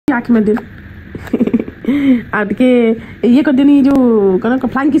आँख में दे आटे ये कर देनी जो कौन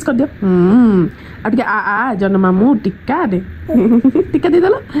फ्लाइंग किस कर दियो आटे आ जन मामू टिक्का दे टिक्का दे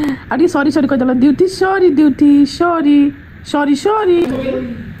देला आटे सॉरी सॉरी कर देला द्युति सॉरी सॉरी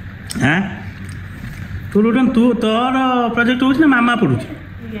हां तू लुटन तू तोर प्रोजेक्ट होछ ना मामा पडुछ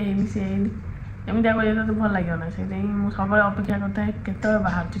एमी से एमी देखो ये तो भल लागियो ना से मु सब अपेक्षा करता है केते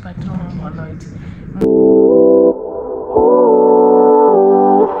बाहर ची पात्र भल होइछ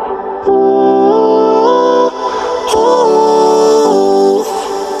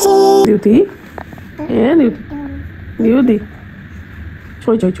द्युति ए द्युति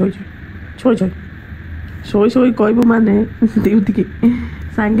छोई कहबू माने द्युति की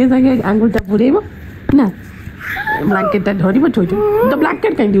सांगे सांगे आंगुलटा बुड़ेब ना ब्लैंकेटा धरब छोई तो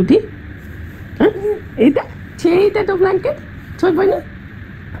ब्लैंकेट कहीं द्युति एटा तो ब्लैंकेट छोई पड़े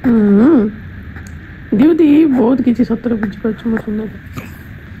द्युति बहुत किसी सतर बुझीपार मो सुना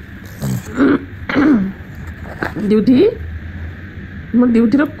द्युति मो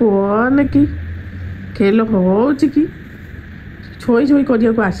ड्यूटीर कौन कि खेल हो कि छोई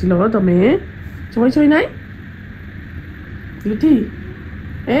करिया को आसिल तमे छोई नाई ड्यूटी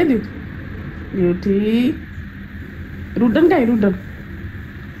ए ड्यूटी रुडन कहीं रुडन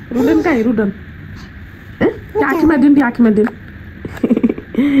आँख में दिन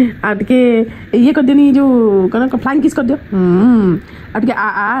आटे ये कर देनी जो कौन फ्लाइंग किस कर दियो आटे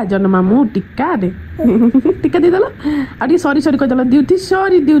आ जन मामू टिक्का दे टिक्का दे देला आटे सॉरी सॉरी कर देला द्युति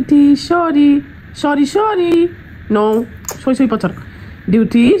सॉरी नो सोई पछर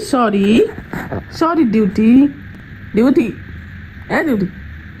duty sorry duty a duty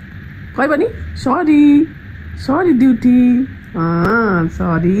कहबनी sorry duty हाँ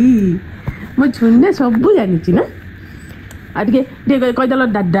सॉरी मो छुन्ने सब जानी ना आटे कहीदेल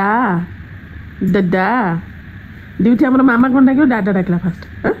दादा ड्यूटी आम मामा कौन डाक दादा डाकला फास्ट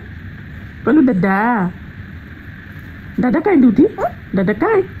कहलु दादा कहीं ड्यूटी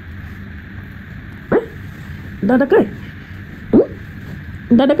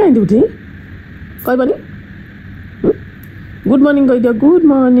दादा कहीं ड्यूटी कहबनी गुड मॉर्निंग कह दियो गुड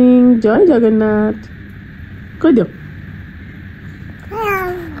मॉर्निंग जय जगन्नाथ कह दियो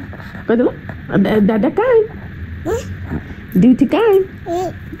कहीदेल दादा कहीं ड्यूटी कहीं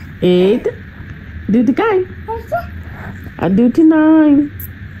एट ड्यूटी कहीं ड्यूटी नाइन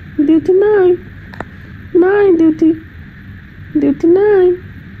ड्यूटी नाइन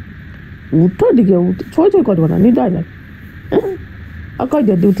उठ ଟିକେ ଛୋଇ କରିବ ନା ନିଦ ଆଇଲା ଆଉ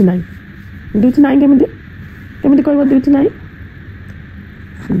କହିଦିଅ ड्यूटी ନାଇଁ କେମିତି କହିବ ड्यूटी ନାଇଁ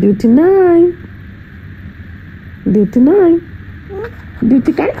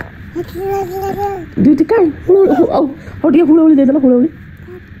ड्यूटी କାଇଁ ड्यूटी काई हो ଟିକେ हुड़हुड़ी दे देला हुड़हुड़ी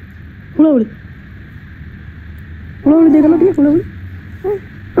दे देला ଟିକେ हुड़हुड़ी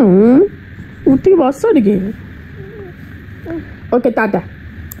उठी बस ଟିକେ ओके टाटा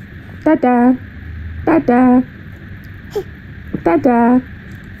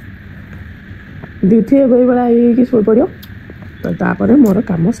ड्यूटी एबे बेला ये सोई पड़ियो तो तापर मोर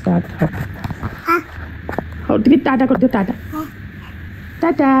काम स्टार्ट हो ଟିକେ टाटा कर दियो टाटा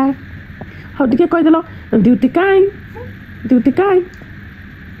हाँ टे कहीदेल ड्यूटी काई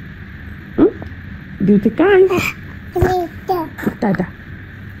टाटा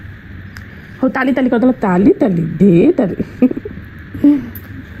हो ताली करदेल ताली दे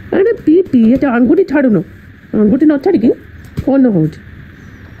अरे पी ये अंगुठी छाड़ुन अंगुठी न छाड़ी फोन हो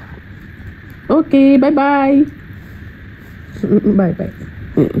ओके बाय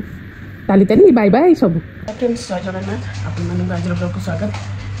ताली बाय बाय सब फ्रेंड्स जय जगन्नाथ आप आज ब्लॉग को स्वागत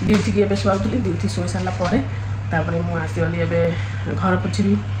ड्यूटी की शुआली ड्यूटी शोई सारापर मुझे आसगली एवं घर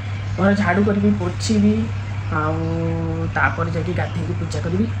पोछी घर झाड़ू करी पोछी आपर जाकि गाधे पूजा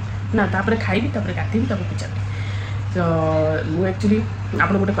करी ना तापर खाइबी गाधे पूजा करी तो मुझे एक्चुअली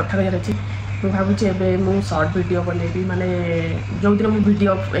आप गोटे कथा कह मुझे भावी मुझे सर्ट वीडियो बनैबी माने जो दिन मुझे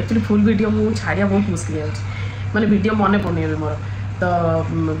वीडियो एक्चुअली फुल वीडियो मुझे छाड़ा बहुत मुस्किल माने वीडियो मन पड़े मोर तो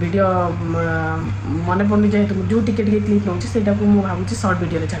वीडियो मन पड़नी जेहेतु जो टिके क्लिप नौ से मुझे भावी सर्ट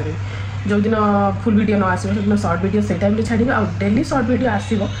वीडियो छाड़ी जो दिन फुल वीडियो न आसो से सर्ट वीडियो से टाइम छाड़ी आ डेली सर्ट वीडियो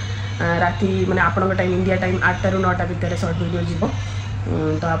आसो राति माने आपण टाइम इंडिया टाइम 8 ରୁ 9 भितर सर्ट वीडियो जीव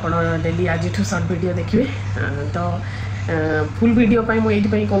तो आप डेली आज सर्ट वीडियो देखिए तो फुल वीडियो पाई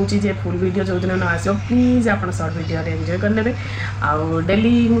मुझे कहूँ जे फुल वीडियो जो दिन न आसो प्लीज आप सर्ट वीडियो एंजॉय करने आउ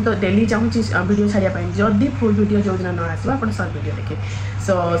डेली मुझे डेली चाहूँगी वीडियो छाड़ापी जदि फुल वीडियो जो दिन न आसो आप सर्ट वीडियो देखिए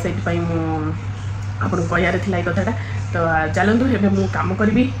सो से आपको कहर थी कथाटा तो चलतु एवं मुझे कम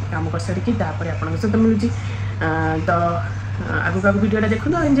करी कम कर सारी आपन सहित मिलूँ तो आगू वीडियोटा देखो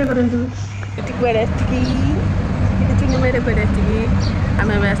एंजॉय करूँ पूर्णिमा पे आम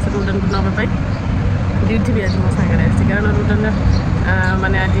आस रुडन को नापी ड्यूटी भी आज मो सागर आसी कारण रुडन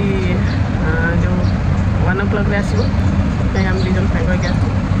माने आज जो 1 o'clock आसो आम दीज सागर के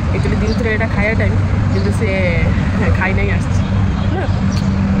एक्चुअली ड्यूटी यहाँ खाया टाइम कि सी खाई नहीं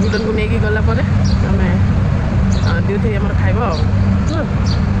रुडन को लेकिन गला आम ड्यूटी आम खाइब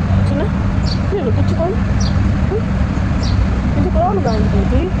सुना कुछ कौन किसी कौन गाँव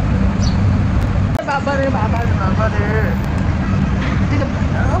ड्यूटी बाबा रे बाबा रे बाबा रे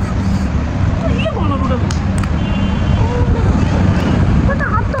ये कौन रुडन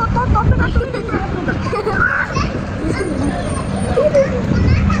हाथ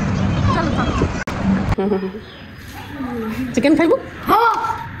चिकेन खाइबू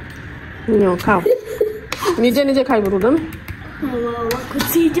खाओ निजे निजे खाइबू रुडन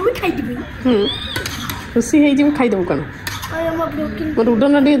खुशी खुशी खाईदेबू कौन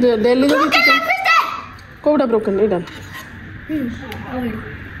रुडन डेली चिकेन कौटा ब्रोकन एटा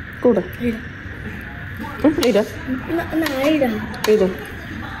कौटा एटा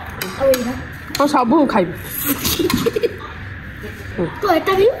हाँ सब खाइबू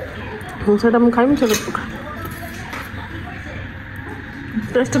से खाइबी चलो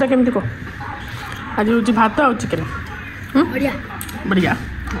टेस्टा केमती कह आज हूँ भात आ चिकेन बढ़िया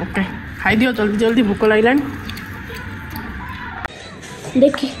ओके खाई दियो जल्दी जल्दी भूक लगे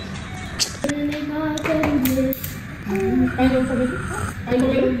देखिए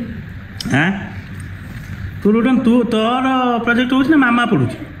हाँ तू रुडन तू तोर प्रोजेक्ट हो मामा पढ़ू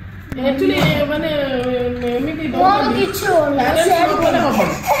एक्चुअली माने एमिति और किछ होला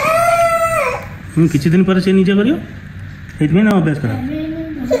किछि दिन पर से निजे करियो एतमे ना अभ्यास करा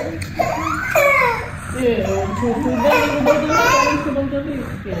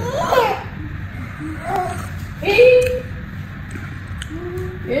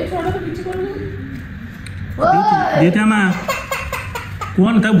देता मा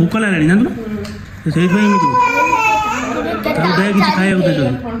कौन था भूक लगा जान तो से खाया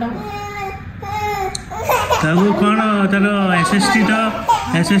कौन तार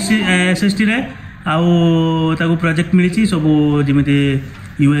एसएसटी रे आउ प्रोजेक्ट मिली सब जमी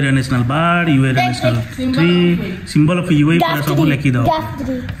UA national bird UA national tree symbol of UA सब लिखी दो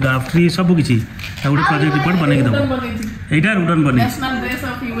ग्राफ ट्री सब किसी गोटे प्रोजेक्ट रिपोर्ट बनई दो यहाँ रुडन बन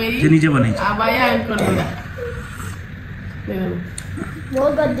निजे बन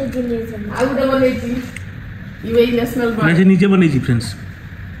निजे बन फ्रेंड्स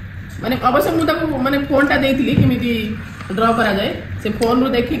माने अवश्य मुझे माने फोन टा देती केमी ड्र करा जाए से फोन रू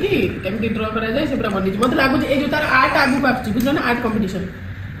देखिकी केमी ड्र करा जाए से पूरा बनी मत लगुच ये जो तार आर्ट आगू आसुची बुझल ना आर्ट कंपटीशन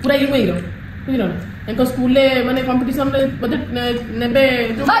पूरा यूए बुझल ना स्कूल माने कंपटीशन ने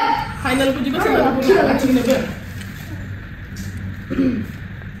फाइनल को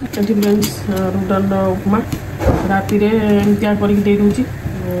जी फ्रेंड्स रुडन उपमा राति एमती करके रुटी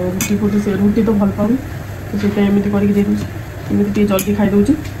फुटी से रुटी तो भल पाऊँ तो से करके जल्दी खाई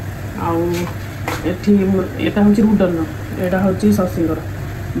दूची आटा हूँ रुडन यहाँ हूँ शशीर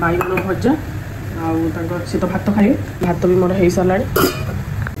बैगन भजा सी तो भात खाइए भात भी मोर हो सारा ये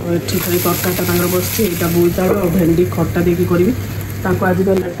तरकाटा बस यहाँ बोईतालु और भेंडी खट्टा देकी करी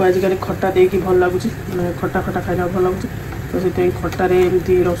आजिकल खट्टा देकी भल लगुच खट्टा खट्टा खाइला भल लगुच तो से खट्टारे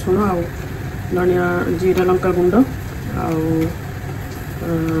एमती रसुण आ धनिया जीरा लंका गुंड आ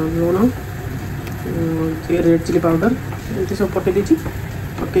लुण रेड चिली पाउडर एमती सब पकई देती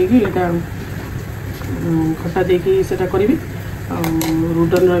पकईकी यहाँ खट्टा देकी सेटा करी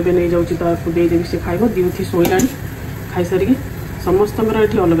रुडन एवं नहीं जाऊँगी ताकू देदेवी से खाइब दिउथी शोला खाई सारिकी समस्त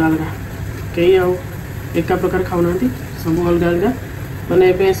ये अलग अलग कई एका प्रकार खाऊना सब अलग अलग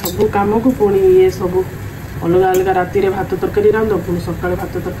मैंने सब कम को पुणी ये सब अलग अलग राति भात तरकारी रांध पुणी सका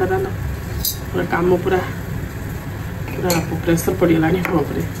भात तरकारी रांध पूरा कम पूरा पूरा प्रेसर पड़गला हाँ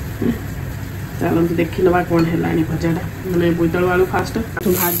चलते देखी नवा कौन है भजाटा मैंने बोईतालु आलू फास्ट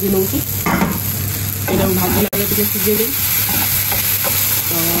भाजी नौ यहाँ भाजी लगे सीझे दे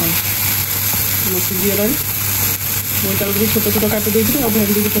तो सीझीगला बोईतालु भी छोट छोट काटी देती और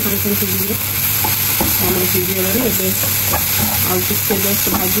भेंडी भी छोट छोट सीझी आम सीझीगला आउ टे जस्ट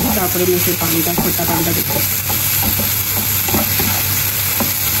भाजी मुझे पानीटा खट्टा पानीटा देखिए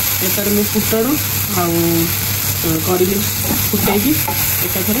एटार मुझे फुटण आड़ी फुटेगी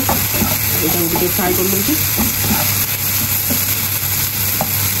एकाथर यहाँ गोटे फ्राए कर दूसरी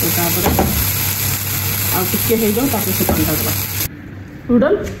आगे हो जाओ से पानीटा दवा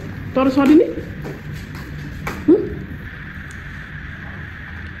रुडन तोर सरीनी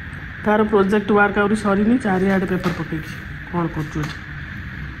तार प्रोजेक्ट वर्क आउरी सरीनी चारिआडे पेपर पकई कौन कर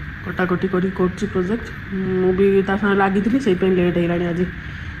कटाकटी कर प्रोजेक्ट मुझे लगी से लेट हो आज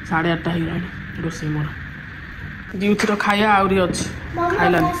 8:30 हो रोसे मोर Dyuthi खाया आउरी अछि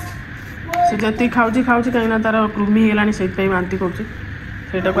खाइलानी से जति खाउची कहीं ना तार कृमि हेलानी से बांति करूची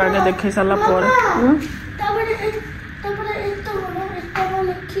सेटा को आगे देखै साला पर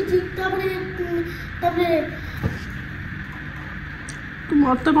तू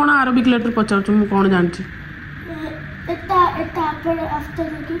मत कौन अरबिक लेटर पचार मु कौन जानची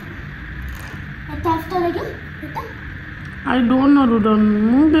आई डोंट नो रुडन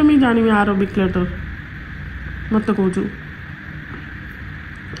मु केमी जानी अरबिक लेटर मत कहूचु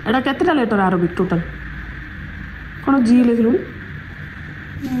एटा केतेटा लेटर अरबिक टोटल कौन जी लिखलु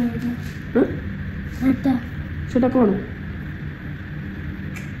सेटा कौन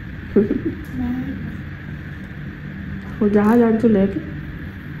वो जहाँ जानचु लेके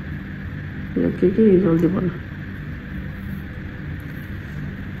जल्दी बना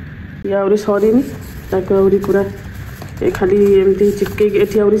ये सरी पूरा ये खाली एमती चिपके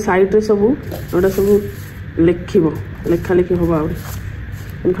ये साइड रे सब एटा सब लिखिबो लेखा लिखी हम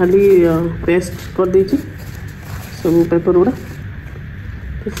आउरी खाली पेस्ट कर देछि सब पेपर गुड़ा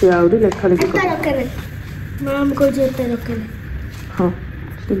तो सी आउरी लेखा लिखी मैम को जेते रखे हाँ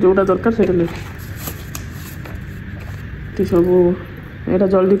जोटा दरकार से लिख ती सब एटा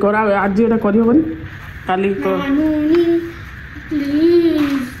जल्दी कर आज एटा करी होबनी काली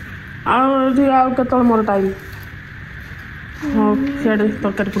आउ केतल मोर टाइम हाँ सियाड़े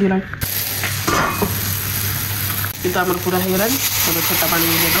तरकारी पुड़ी लाग किंतु आमर पूरा हो गला छोटा पानी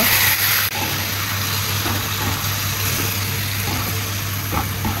दे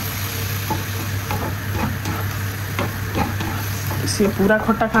सी पूरा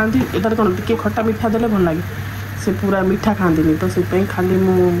खट्टा खाती इधर कौन टी खट्टा मीठा देले भल लगे से पूरा मीठा खाती तो से खाली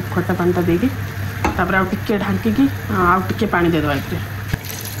मु खट्टा पानीटा देकी तापर आउ टिके ढांकी आउ टिके पानी देदेवा ये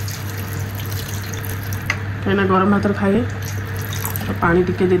कहीं गरम भात खाए तो पानी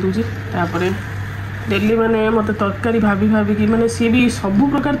टिके दे दूची तापर डेली माने मत तरकारी भाभी भाविकी माने सी भी सब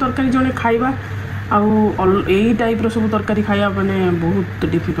प्रकार तरकारी जने खाइबा आउ यही टाइप सब तरकारी खाइबा माने बहुत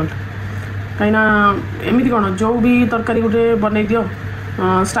डिफिकल्ट कहीं एमती कौन जो भी तरकारी गोटे बन दियो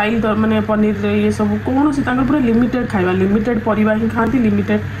स्टाइल माने पनीर ये सब कौन से पूरा लिमिटेड खाइबा लिमिटेड परिवा ही खाती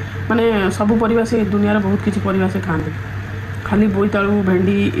लिमिटेड माने सब परिवा से दुनिया बहुत किसी परिवा से खाती खाली बोईतालू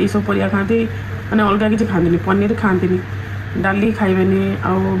भेंडी ये सब परिया खाती माने अलग किसी खाती पनीर खाती डाली खाइबेनी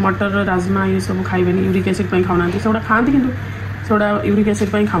आउ मटर राजमा ये सब खाइबेनी यूरिक एसिड खाऊना से खाती किंतु से यूरिक एसिड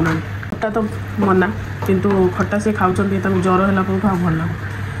खाऊना खट्टा तो मना किंतु खट्टा से खाऊँ ज्वर है भल लगे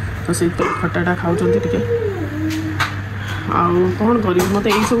तो से खट्टाटा खाऊँ टे आउ कौन कर मत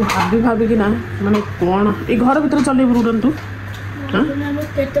यही सब भाभी भाविकी ना माने कौन ये घर भीतर चल रुडन तू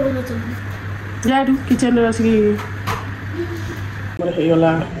जा किचन रे आसिक मोर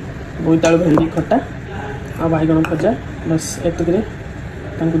होगला बोईतालू भेंडी खट्टा आ बैगण भजा बस एतिक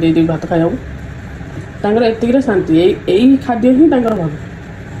दे भात खाइबा एतिक शांति यही खाद्य ही भल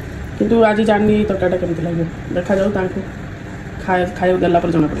किंतु आज जानी तरकारीटा केमती लगे देखा जाऊ खाइबा देला पर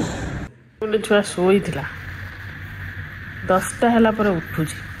जना पड़े गोटे छुआ शोई 10टा है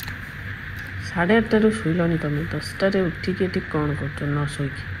उठुची 8:30 शुईलनि तुम 10टार उठिकी ये कौन कर न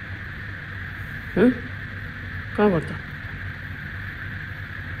शोकी कौन कर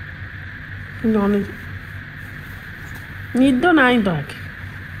निद ना तो आखि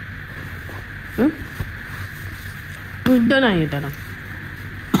निद ना एटार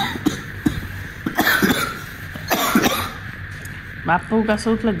बाप को काश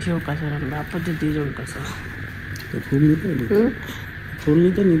होता झील काश बाप जो 2 जन काश फुल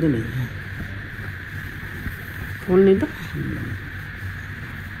नींद निद नहीं फुल नींद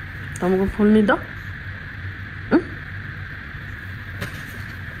तुमको फुल नींद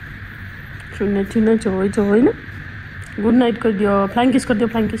चुने चुने चोई चोई ना गुड नाइट कर दियो फ्लाइंग किस कर दियो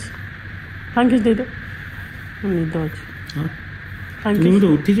फ्लाइंग किस दे दो निद अच्छे फ्लाइंग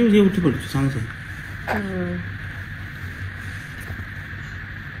उठी जो ये उठी पड़ सांग से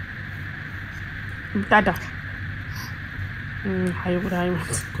टाटा हाय पूरा हाय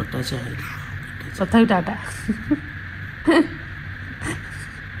कटा से तथापि टाटा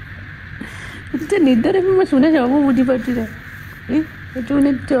निदरे भी मैं शुणे सब बुझीपार्टी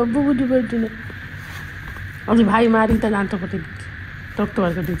शुणे सब बुझीपार्टी ना आज भाई मारी ता दांत पटे रक्त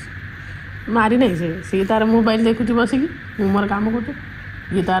बाहर कर देछि मारी नहीं से तार मोबाइल देखुची बसिकी मु मोर काम करते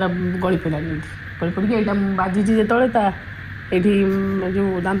ये तार गली पड़ानी गली पड़ी यहाँ बाजी जो ता ये जो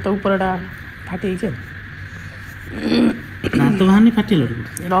दांत उपरटा फाटी दांत बाहर फाटी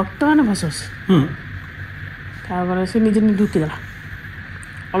रक्त मैंने भसस तापर से निजे निजे ढुकीदेला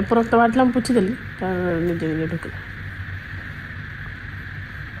अल्प रक्त बाहर पोछीदेली निजे निजे ढुकीला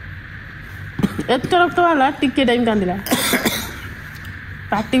एत रक्त बाहर टिके टाइम कांदिला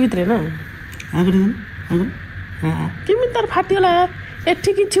पार्टी भितर ना କେମିତି ତାର ଫାଟିଗଲା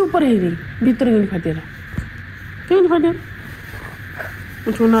ଏଠି କିଛି ଉପରେ ହେଇନି ଭିତରେ କେମିତି ଫାଟିଗଲା କେମିତି ଫାଟିଗଲା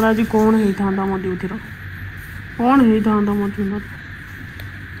ଚୁନାର ଆଜି କ'ଣ ହେଇଥାନ୍ତା ମୋ ଡ୍ୟୁଟିର କ'ଣ ହେଇଥାନ୍ତା ମୋ ଚୁନାର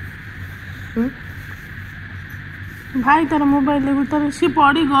ଭାଇ ତାର ମୋବାଇଲ ତାର ସିଏ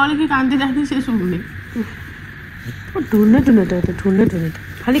ପଡ଼ି ଗଳିକି କାନ୍ଦିଲାନି ସେ ଶୁଣୁନି ଠୁନେ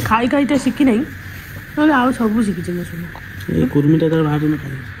ଖାଲି ଖାଇ ଖାଇଟା ଶିଖି ନାହିଁ ନହେଲେ ଆଉ ସବୁ ଶିଖିଛି ମୋ ଶୁଣ ଏଇ କୁର୍ମିଟା ତାର ବାହାରି ନ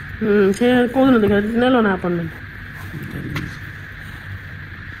ଖାଇ ସେ କେଉଁଦିନ ଦେଖ ନେଲ ନା ଆପଣ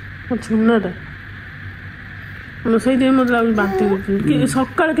ମୋ ଛୁନାଟା ସେଇଥିପାଇଁ ମୋତେ ଲାଗୁଛି ବାନ୍ତି କରୁଛି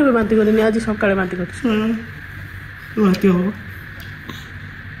ସକାଳେ କେବେ ବାନ୍ତି କରିନି ଆଜି ସକାଳେ ବାନ୍ତି କରୁଛି ବାନ୍ତି ହବ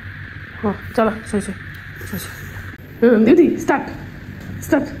ହଁ ଚାଲ ଶୋଇ ଦିଦି ଷ୍ଟାର୍ଟ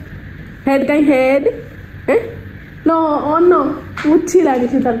ହେଡ୍ କାଇଁ ହେଡ୍ ନ ଅନ ଉଛି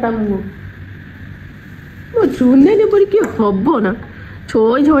ଲାଗିଛି ତାର ତା ମୁହଁ ମୋ ଚୁନେ ଯେପରି କିଏ ହବ ନା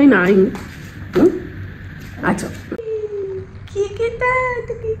ଛୋଇ ନାହିଁ ଆଚ୍ଛା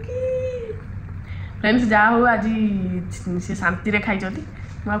ଫ୍ରେଣ୍ଡସ୍ ଯାହା ହଉ ଆଜି ସେ ଶାନ୍ତିରେ ଖାଇଛନ୍ତି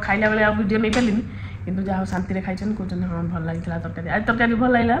ମୁଁ ଆଉ ଖାଇଲା ବେଳେ ଆଉ ଭିଡ଼ିଓ ନେଇପାରିଲିନି କିନ୍ତୁ ଯାହା ହଉ ଶାନ୍ତିରେ ଖାଇଛନ୍ତି କହୁଛନ୍ତି ହଁ ଭଲ ଲାଗିଥିଲା ତରକାରୀ ଆଜି ତରକାରୀ ଭଲ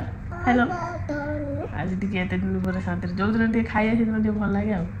ଲାଗିଲା ଖାଇଲ ଆଜି ଟିକେ ଏତେ ଦିନ ପରେ ଶାନ୍ତିରେ ଯେଉଁଦିନ ଟିକେ ଖାଇବା ସେଦିନ ଟିକେ ଭଲ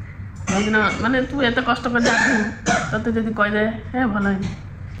ଲାଗେ ଆଉ ଯେଉଁଦିନ ମାନେ ତୁ ଏତେ କଷ୍ଟ କରି ଆସିବୁ ତୋତେ ଯଦି କହିଦେ ହେ ଭଲ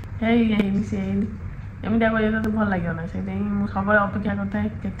ହେଇନି ସେ ହେଇନି ଏମିତିଆ କହିଲେ ତୋତେ ଭଲ ଲାଗିବ ନା ସେଇଥିପାଇଁ ମୁଁ ସବୁବେଳେ ଅପେକ୍ଷା କରିଥାଏ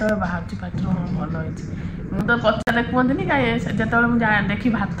କେତେବେଳେ ବାହାରୁଛି ପାଟିରୁ ହଁ ଭଲ ହେଇଛି ମୁଁ ତ ପଚାରେ କୁହନ୍ତିନି କାହିଁ ଯେତେବେଳେ ମୁଁ ଦେଖି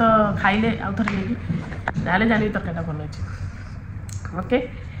ଭାତ ଖାଇଲେ ଆଉ ଥରେ ନେଇକି ତାହେଲେ ଜାଣିବି ତରକାରୀଟା ଭଲ ହେଇଛି ଓକେ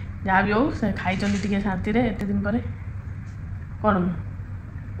ଯାହା ବି ହଉ ସେ ଖାଇଛନ୍ତି ଟିକେ ଶାନ୍ତିରେ ଏତେ ଦିନ ପରେ କ'ଣ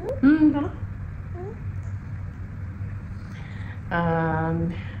କ'ଣ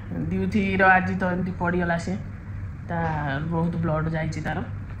ଡ୍ୟୁଥିର ଆଜି ତ ଏମିତି ପଡ଼ିଗଲା ସେ ତା ବହୁତ ବ୍ଲଡ଼ ଯାଇଛି ତାର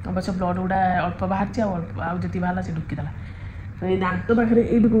ଅବଶ୍ୟ ବ୍ଲଡ଼ ଗୁଡ଼ା ଅଳ୍ପ ବାହାରିଛି ଆଉ ଯେତିକି ବାହାରିଲା ସେ ଢୁକିଦେଲା ଏଇ ଦାନ୍ତ ପାଖରେ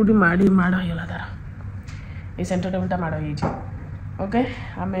ଏଇଠି କେଉଁଠି ମାଡ଼ ହେଇଗଲା ତାର ଏଇ ସେଣ୍ଟର ଟେବୁଲଟା ମାଡ଼ ହେଇଯାଇଛି ଓକେ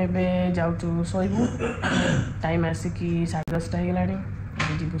ଆମେ ଏବେ ଯାଉଛୁ ଶୋଇବୁ ଟାଇମ୍ ଆସିକି 10:30 ହେଇଗଲାଣି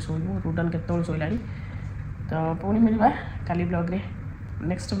ଏବେ ଯିବୁ ଶୋଇବୁ ରୁଟନ୍ କେତେବେଳେ ଶୋଇଲାଣି ତ ପୁଣି ମିଳିବା କାଲି ବ୍ଲଗ୍ରେ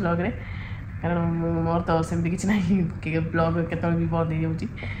ନେକ୍ସଟ ବ୍ଲଗ୍ରେ କାରଣ ମୋର ତ ସେମିତି କିଛି ନାହିଁ ବ୍ଲଗ୍ କେତେବେଳେ ବି ବନ୍ଦ ହେଇଯାଉଛି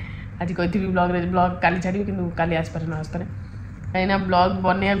ଆଜି କହିଥିବି ବ୍ଲଗ୍ କାଲି ଛାଡ଼ିବି କିନ୍ତୁ କାଲି ଆସିପାରେ ନ ଆସିପାରେ କାହିଁକିନା ବ୍ଲଗ୍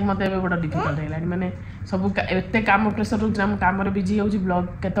ବନେଇବାକୁ ମୋତେ ଏବେ ଗୋଟେ ଡିଫିକଲ୍ଟ ହେଇଗଲାଣି ମାନେ ସବୁ ଏତେ କାମ ପ୍ରେସର ରହୁଛି ନା ମୁଁ କାମରେ ବିଜି ହେଇଯାଉଛି ବ୍ଲଗ୍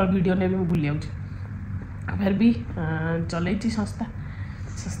କେତେବେଳେ ଭିଡ଼ିଓ ନେବି ମୁଁ ଭୁଲି ଯାଉଛି ଫେର୍ ବି ଚଲେଇଛି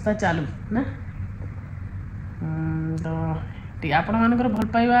ସଂସ୍ଥା ଚାଲୁ ନା ତ ଟିକେ ଆପଣମାନଙ୍କର ଭଲ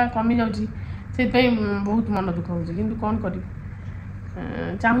ପାଇବା କମିଯାଉଛି ସେଥିପାଇଁ ବହୁତ ମନ ଦୁଃଖ ହେଉଛି କିନ୍ତୁ କ'ଣ କରିବି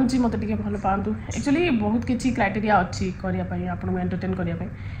ଚାହୁଁଛି ମୋତେ ଟିକେ ଭଲ ପାଆନ୍ତୁ ଆକ୍ଚୁଆଲି ବହୁତ କିଛି କ୍ରାଇଟେରିଆ ଅଛି କରିବା ପାଇଁ ଆପଣଙ୍କୁ ଏଣ୍ଟରଟେନ୍ କରିବା ପାଇଁ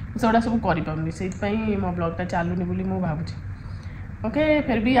ମୁଁ ସେଗୁଡ଼ା ସବୁ କରିପାରୁନି ସେଇଥିପାଇଁ ମୋ ବ୍ଲଗ୍ଟା ଚାଲୁନି ବୋଲି ମୁଁ ଭାବୁଛି ଓକେ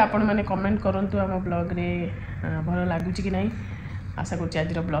ଫେର୍ ବି ଆପଣମାନେ କମେଣ୍ଟ କରନ୍ତୁ ଆମ ବ୍ଲଗ୍ରେ ଭଲ ଲାଗୁଛି କି ନାହିଁ ଆଶା କରୁଛି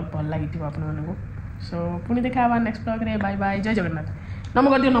ଆଜିର ବ୍ଲଗ୍ ଭଲ ଲାଗିଥିବ ଆପଣମାନଙ୍କୁ ସୋ ପୁଣି ଦେଖା ହେବା ନେକ୍ସଟ ବ୍ଲଗ୍ରେ ବାଏ ବାଏ ଜୟ ଜଗନ୍ନାଥ ନମ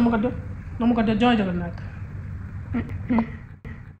କରିଦିଅ ଜୟ ଜଗନ୍ନାଥ